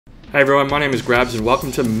Hey everyone, my name is Grabz and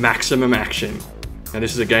welcome to Maximum Action. Now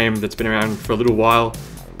this is a game that's been around for a little while,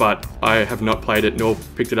 but I have not played it nor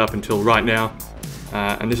picked it up until right now.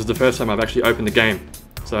 And this is the first time I've actually opened the game.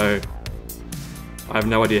 So I have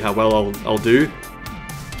no idea how well I'll do.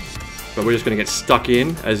 But we're just going to get stuck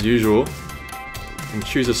in, as usual, and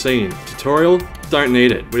choose a scene. Tutorial? Don't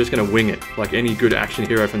need it. We're just going to wing it, like any good action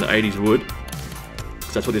hero from the 80s would.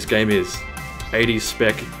 Because that's what this game is. 80s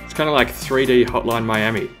spec. It's kind of like 3D Hotline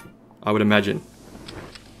Miami, I would imagine.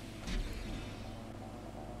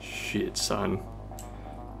 Shit, son.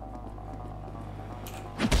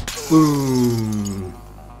 Boom.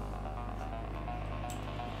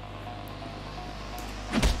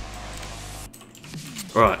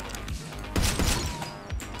 Alright.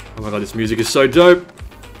 Oh my god, this music is so dope.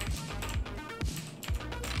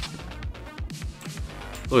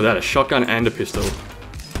 Look at that, a shotgun and a pistol.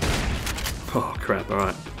 Oh crap,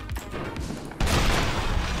 alright.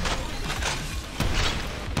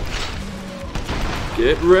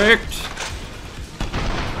 Get wrecked!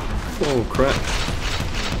 Oh crap.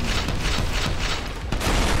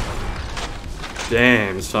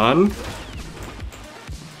 Damn, son.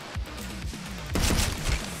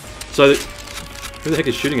 So, who the heck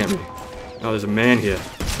is shooting at me? Oh, there's a man here.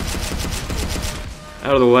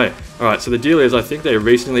 Out of the way. Alright, so the deal is I think they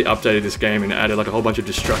recently updated this game and added like a whole bunch of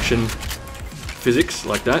destruction physics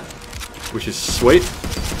like that, which is sweet.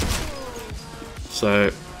 So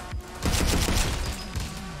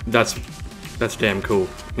that's damn cool.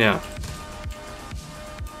 Now,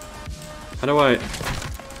 how do I...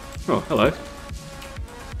 Oh, hello.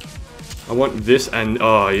 I want this and...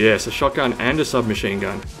 Oh yes, a shotgun and a submachine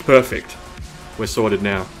gun. Perfect. We're sorted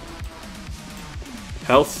now.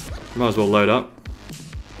 Health. Might as well load up.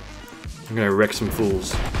 I'm gonna wreck some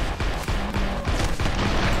fools.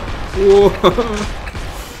 Whoa.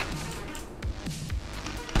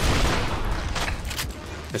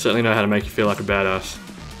 I certainly know how to make you feel like a badass.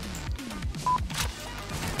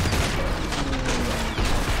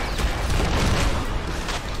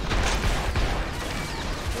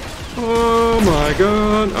 Oh my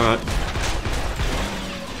god. Alright.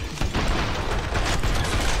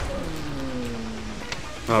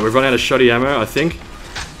 Alright, we've run out of shoddy ammo, I think.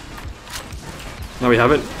 No, we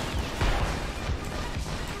haven't.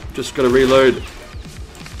 Just gotta reload.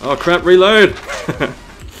 Oh crap, reload!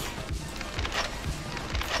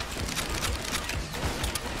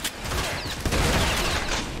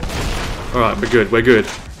 Alright, we're good, we're good.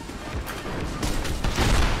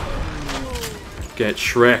 Get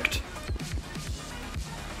shreked.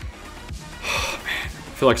 Oh man,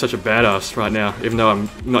 I feel like such a badass right now, even though I'm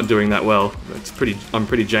not doing that well. I'm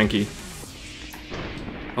pretty janky.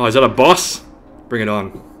 Oh, is that a boss? Bring it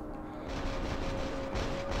on.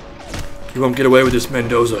 You won't get away with this,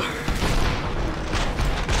 Mendoza.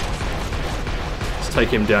 Let's take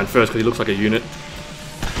him down first because he looks like a unit.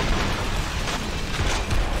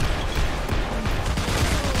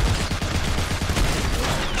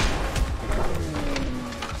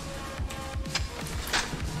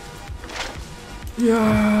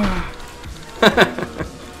 Yeah.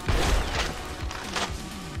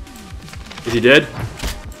 Is he dead?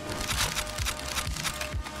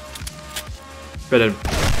 Better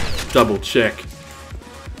double check.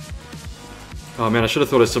 Oh man, I should have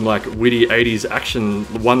thought of some like witty 80s action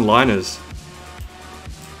one-liners.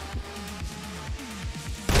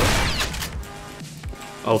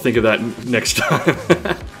 I'll think of that next time.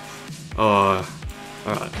 Oh,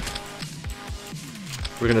 alright.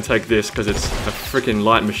 We're gonna take this because it's a freaking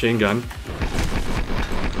light machine gun.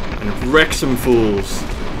 And wreck some fools.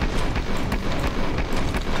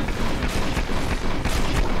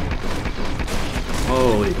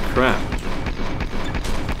 Holy crap.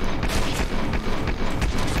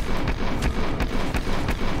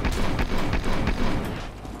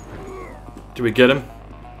 Do we get him?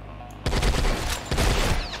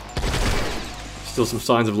 Still some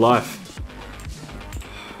signs of life.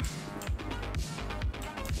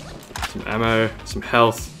 Some ammo, some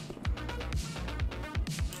health.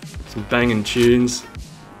 Some banging tunes.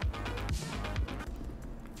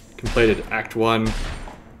 Completed Act 1.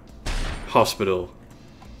 Hospital.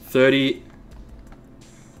 30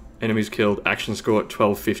 enemies killed, action score at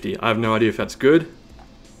 1250. I have no idea if that's good.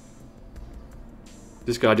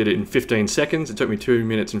 This guy did it in 15 seconds. It took me 2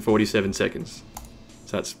 minutes and 47 seconds.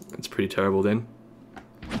 So that's pretty terrible then.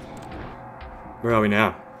 Where are we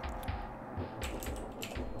now?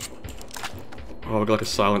 Oh, we've got like a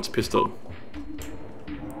silenced pistol.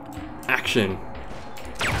 Action.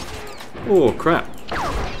 Oh, crap.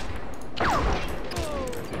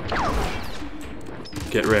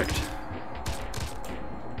 Get wrecked.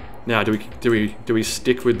 Now, do we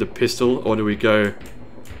stick with the pistol or do we go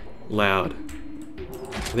loud?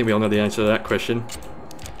 I think we all know the answer to that question.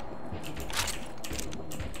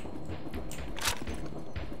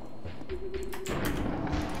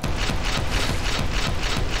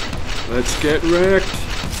 Let's get wrecked.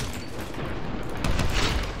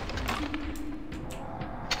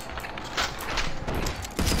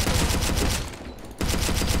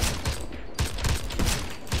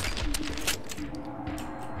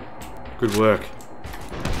 Good work.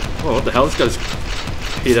 Oh, what the hell? This guy's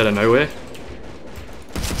appeared out of nowhere.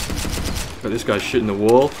 Got this guy shooting the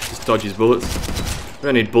wall. Just dodge his bullets. We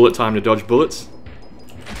don't need bullet time to dodge bullets.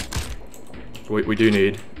 What we do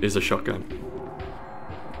need is a shotgun.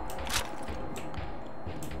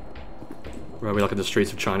 Right, we look at the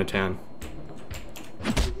streets of Chinatown.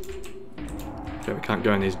 Okay, we can't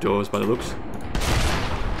go in these doors by the looks.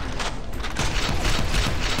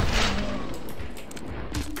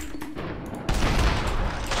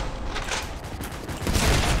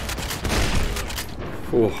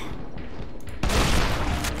 Oh.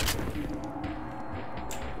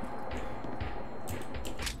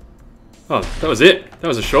 Oh, that was it. That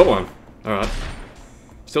was a short one. Alright.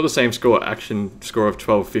 Still the same score, action score of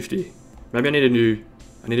 1250. Maybe I need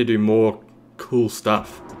to do more cool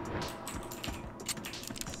stuff.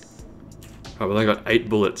 Oh, we only got 8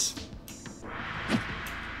 bullets.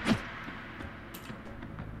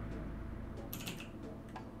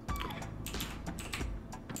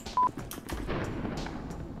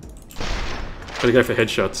 Gotta go for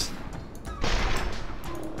headshots.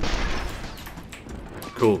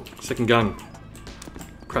 Cool. Second gun.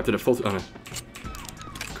 Crap, did it fall? Oh no.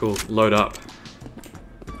 Cool. Load up.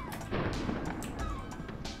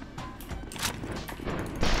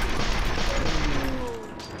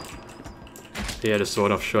 He had a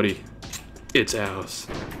sawed-off shotty. It's ours.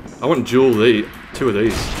 I want two of these.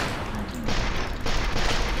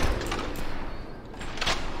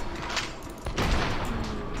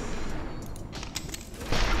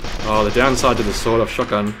 Oh, the downside to the sawed-off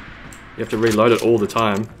shotgun, you have to reload it all the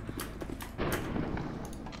time.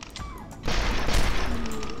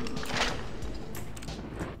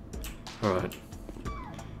 Alright.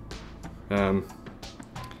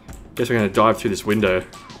 Guess we're gonna dive through this window.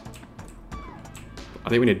 I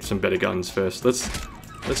think we need some better guns first.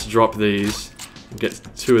 Let's drop these and get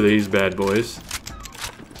 2 of these bad boys.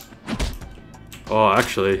 Oh,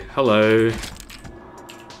 actually, hello.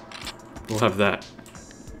 We'll have that.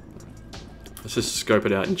 Let's just scope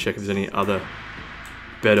it out and check if there's any other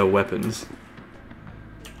better weapons.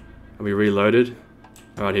 Are we reloaded?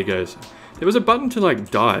 Alright, here goes. There was a button to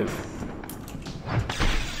like dive.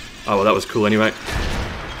 Oh, well that was cool anyway.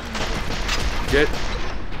 Get.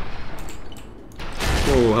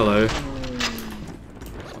 Oh, hello.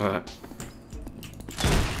 Alright.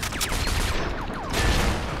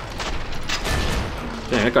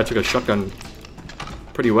 Dang, that guy took a shotgun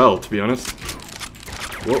pretty well, to be honest.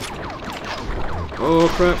 Whoa. Oh,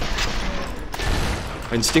 crap.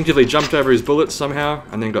 I instinctively jumped over his bullets somehow,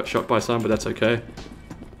 and then got shot by some, but that's okay.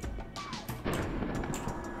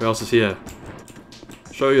 Who else is here?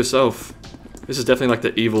 Show yourself. This is definitely like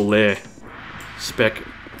the evil lair spec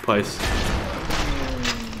place.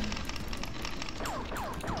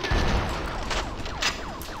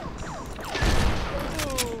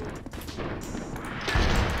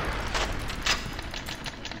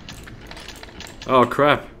 Oh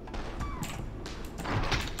crap.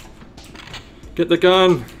 Get the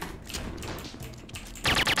gun.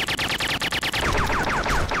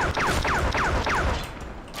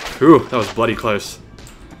 Whew, that was bloody close.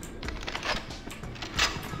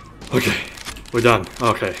 Okay, we're done.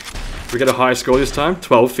 Okay. We get a high score this time,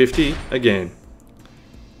 1250 again.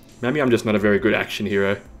 Maybe I'm just not a very good action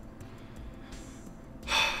hero.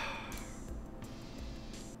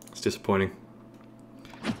 It's disappointing.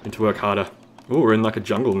 Need to work harder. Oh, we're in like a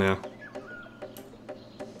jungle now.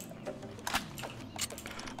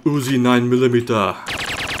 Uzi 9mm.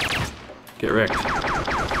 Get wrecked.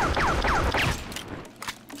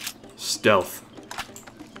 Stealth.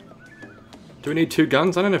 Do we need 2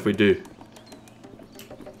 guns? I don't know if we do.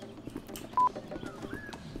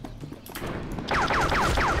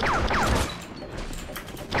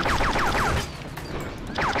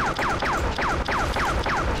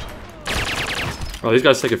 Oh, these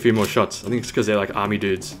guys take a few more shots. I think it's because they're like army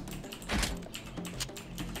dudes.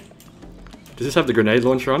 Does this have the grenade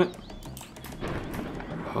launcher on it?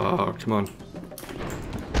 Oh, come on.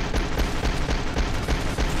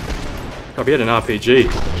 Oh, he had an RPG.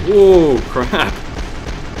 Whoa, crap.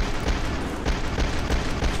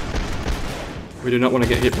 We do not want to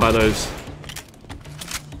get hit by those.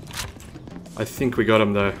 I think we got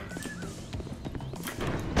him though.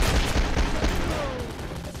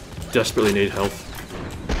 desperately need health.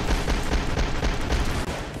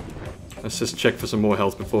 Let's just check for some more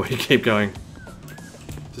health before we keep going.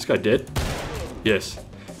 Is this guy dead? Yes.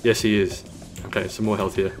 Yes, he is. Okay, some more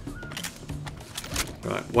health here.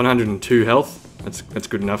 Right, 102 health. That's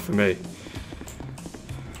good enough for me.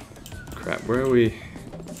 Crap, where are we?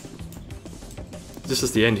 Is this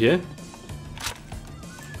just the end here?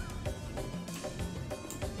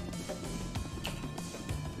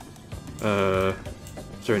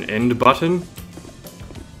 Is there an end button?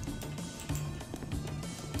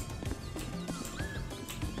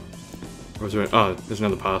 Or is there oh, there's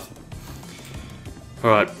another path.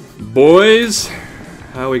 Alright, boys,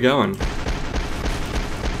 how are we going?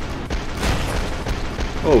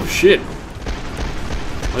 Oh shit.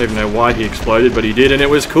 I don't even know why he exploded, but he did and it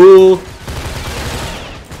was cool.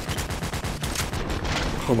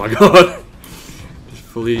 Oh my god. Just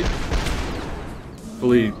fully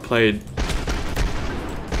played.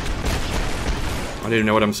 I don't even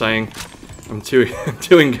know what I'm saying. I'm too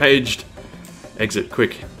engaged. Exit,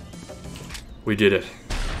 quick. We did it.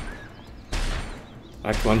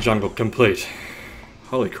 Act 1 jungle complete.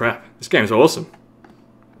 Holy crap. This game's awesome.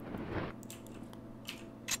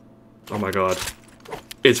 Oh my god.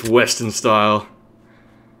 It's Western style.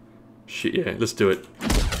 Shit, yeah, let's do it.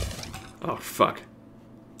 Oh, fuck.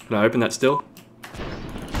 Can I open that still?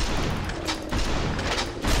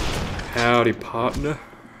 Howdy, partner.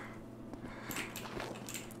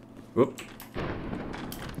 Whoop.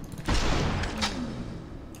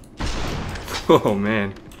 Oh,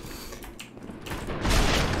 man.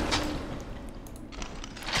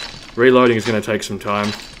 Reloading is going to take some time.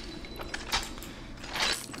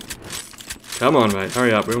 Come on, mate.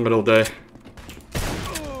 Hurry up. We haven't got all day.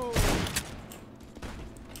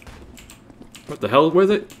 What the hell? Where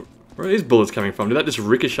are these bullets coming from? Did that just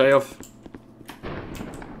ricochet off?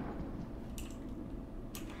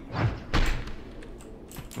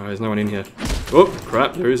 Oh, there's no one in here. Oh,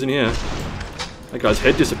 crap. There is in here. That guy's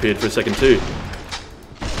head disappeared for a second, too.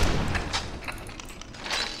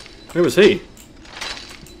 Where was he?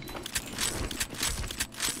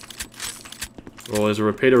 Oh, there's a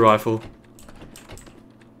repeater rifle.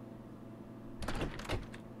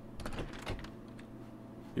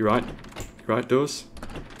 You right? You right, Doors?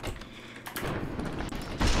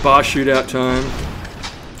 Bar shootout time.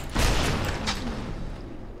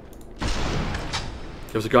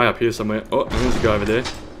 There was a guy up here somewhere. Oh, and there's a guy over there.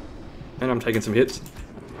 And I'm taking some hits.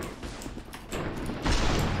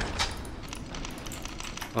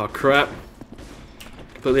 Oh crap.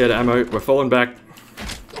 Completely out of ammo. We're falling back.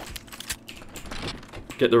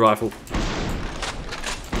 Get the rifle.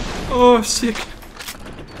 Oh, sick.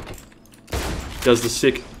 Does the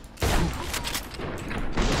sick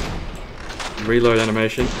reload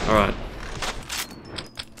animation. Alright.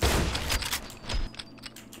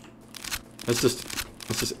 Let's just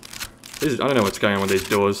I don't know what's going on with these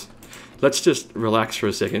doors. Let's just relax for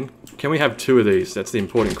a second. Can we have 2 of these? That's the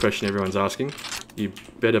important question everyone's asking. You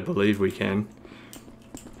better believe we can.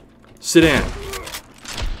 Sit down.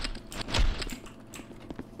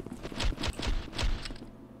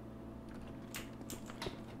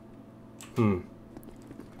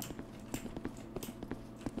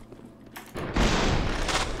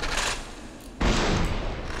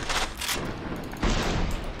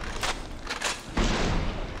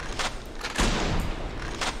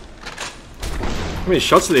 How many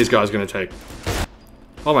shots are these guys going to take?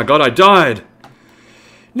 Oh my god, I died!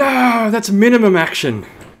 No, that's minimum action.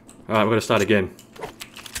 Alright, we're going to start again.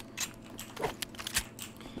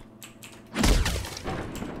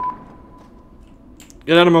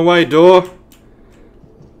 Get out of my way, door!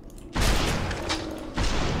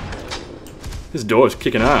 This door is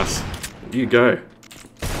kicking ass. You go.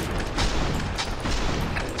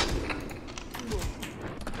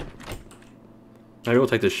 Maybe we'll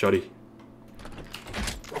take this shotty.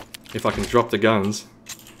 If I can drop the guns.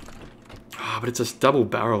 Ah, but it's a double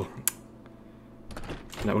barrel.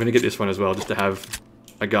 No, we're gonna get this one as well, just to have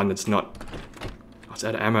a gun that's not... Oh, it's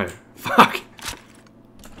out of ammo. Fuck!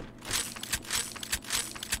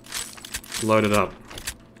 Load it up.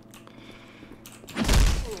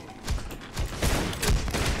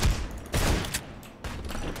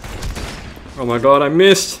 Oh my god, I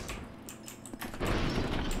missed!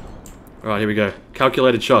 Alright, here we go.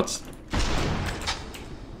 Calculated shots.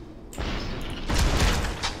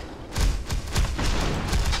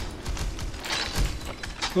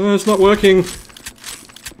 Oh, it's not working.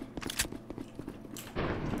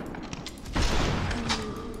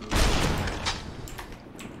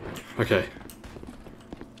 Okay.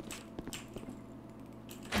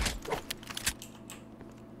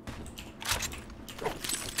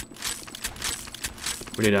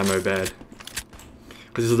 We need ammo bad.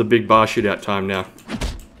 Because this is the big bar shootout time now.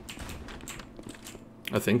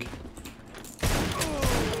 I think.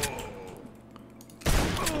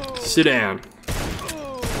 Sit down.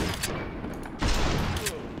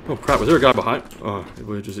 Oh crap, was there a guy behind? Oh,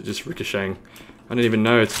 was it just ricocheting? I didn't even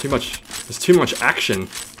know. It's too much. There's too much action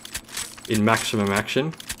in maximum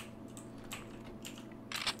action.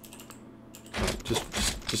 Right,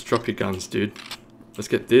 just drop your guns, dude. Let's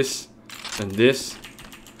get this and this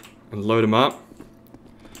and load them up.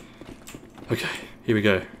 Okay, here we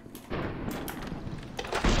go.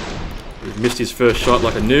 He's missed his first shot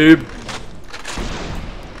like a noob.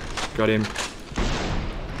 Got him.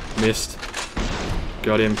 Missed.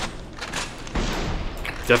 Got him.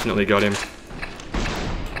 Definitely got him.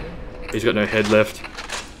 He's got no head left.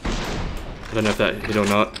 I don't know if that hit or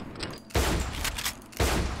not.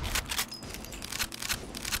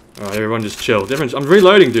 Alright, everyone just chill. I'm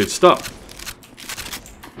reloading, dude. Stop.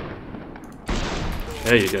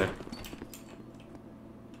 There you go.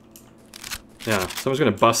 Now, someone's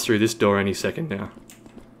going to bust through this door any second now.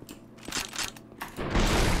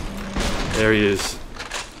 There he is.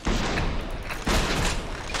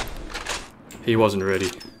 He wasn't ready.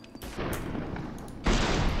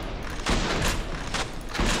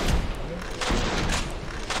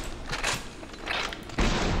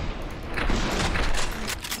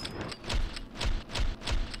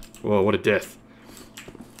 Whoa, what a death.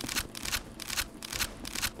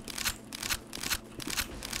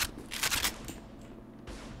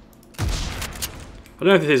 I don't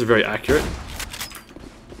know if this is very accurate.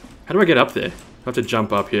 How do I get up there? I have to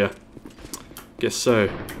jump up here. Guess so.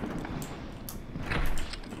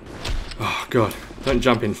 Oh god, don't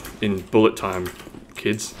jump in bullet time,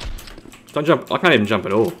 kids. Don't jump. I can't even jump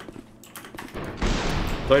at all.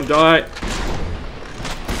 Don't die.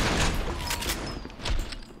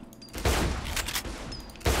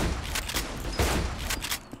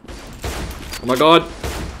 Oh my god.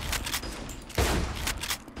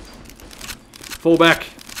 Fall back.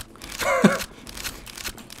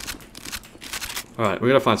 Alright, we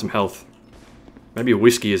gotta find some health. Maybe a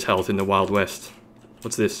whiskey is health in the Wild West.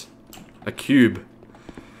 What's this? A cube.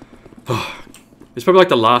 Oh, it's probably like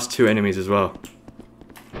the last two enemies as well.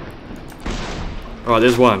 Alright,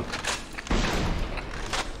 there's one.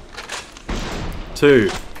 Two.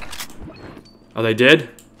 Are they dead?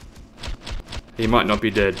 He might not be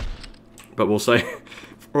dead. But we'll say,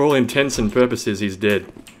 for all intents and purposes, he's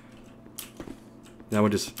dead. Now we're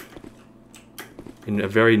just, in a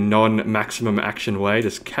very non-maximum action way,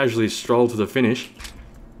 just casually stroll to the finish.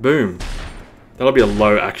 Boom. That'll be a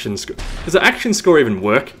low action score. Does the action score even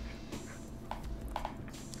work?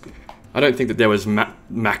 I don't think that there was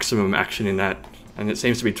maximum action in that. And it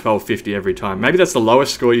seems to be 1250 every time. Maybe that's the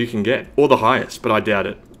lowest score you can get. Or the highest, but I doubt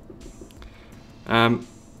it. Damn,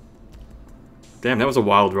 that was a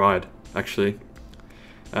wild ride, actually.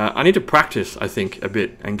 I need to practice, I think, a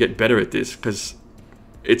bit and get better at this, because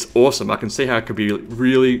it's awesome. I can see how it could be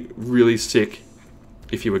really, really sick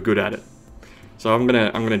if you were good at it. So I'm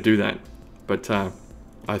gonna do that. But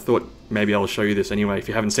I thought maybe I'll show you this anyway if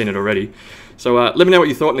you haven't seen it already. So let me know what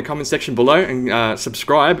you thought in the comment section below, and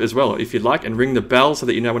subscribe as well if you'd like, and ring the bell so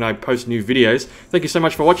that you know when I post new videos. Thank you so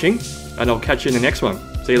much for watching, and I'll catch you in the next one.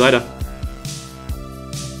 See you later.